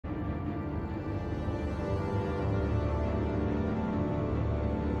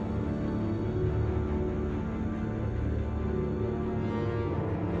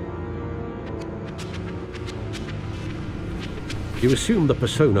You assume the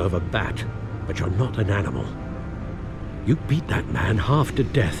persona of a bat, but you're not an animal. You beat that man half to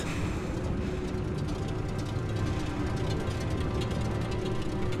death.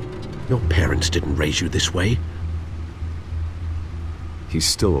 Your parents didn't raise you this way. He's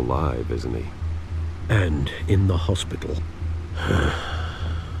still alive, isn't he? And in the hospital.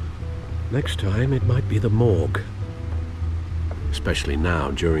 Next time, it might be the morgue. Especially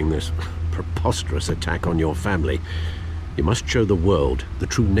now, during this preposterous attack on your family. You must show the world the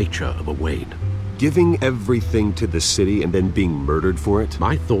true nature of a Wayne. Giving everything to the city and then being murdered for it?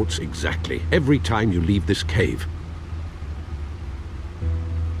 My thoughts exactly. Every time you leave this cave.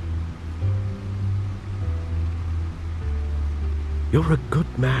 You're a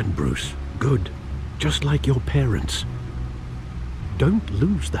good man, Bruce. Good. Just like your parents. Don't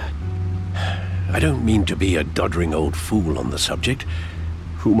lose that. I don't mean to be a doddering old fool on the subject.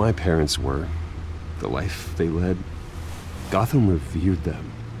 Who my parents were, the life they led, Gotham revered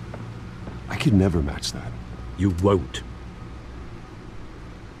them. I could never match that. You won't.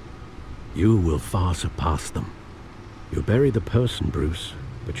 You will far surpass them. You bury the person, Bruce,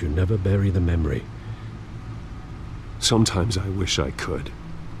 but you never bury the memory. Sometimes I wish I could.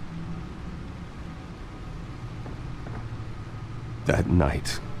 That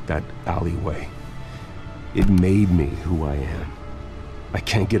night, that alleyway, it made me who I am. I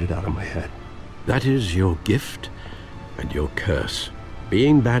can't get it out of my head. That is your gift and your curse.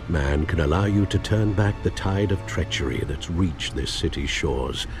 Being Batman can allow you to turn back the tide of treachery that's reached this city's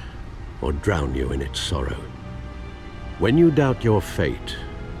shores, or drown you in its sorrow. When you doubt your fate,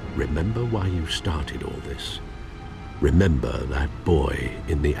 remember why you started all this. Remember that boy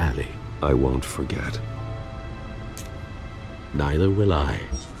in the alley. I won't forget. Neither will I.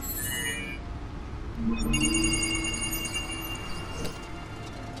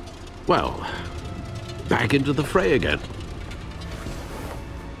 Well, back into the fray again.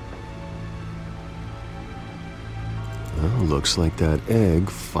 Well, looks like that egg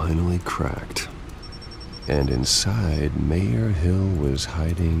finally cracked. And inside, Mayor Hill was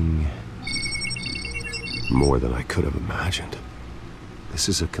hiding more than I could have imagined. This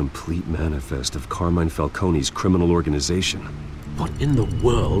is a complete manifest of Carmine Falcone's criminal organization. What in the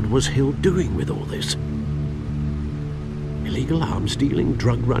world was Hill doing with all this? Illegal arms dealing,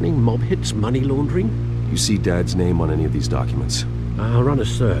 drug running, mob hits, money laundering? You see Dad's name on any of these documents? I'll run a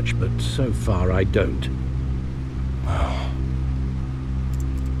search, but so far I don't.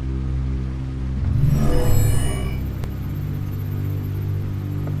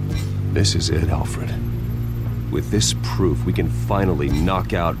 This is it, Alfred. With this proof, we can finally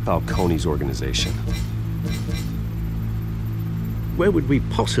knock out Falcone's organization. Where would we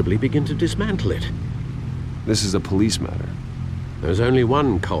possibly begin to dismantle it? This is a police matter. There's only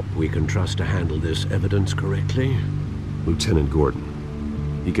one cop we can trust to handle this evidence correctly. Lieutenant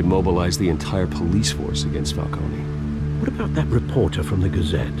Gordon. He could mobilize the entire police force against Falcone. What about that reporter from the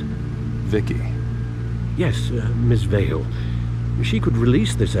Gazette? Vicky. Yes, Miss Vale. She could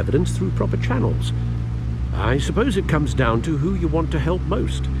release this evidence through proper channels. I suppose it comes down to who you want to help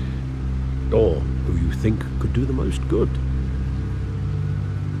most. Or who you think could do the most good.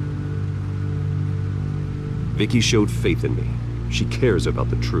 Vicky showed faith in me. She cares about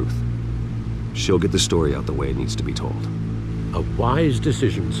the truth. She'll get the story out the way it needs to be told. A wise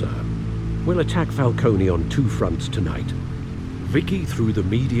decision, sir. We'll attack Falcone on two fronts tonight. Vicky through the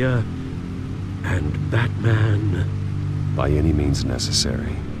media, and Batman... by any means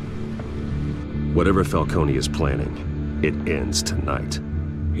necessary. Whatever Falcone is planning, it ends tonight.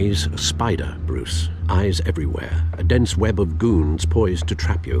 He's a spider, Bruce. Eyes everywhere. A dense web of goons poised to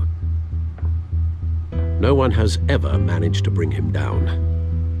trap you. No one has ever managed to bring him down.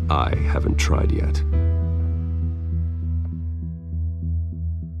 I haven't tried yet.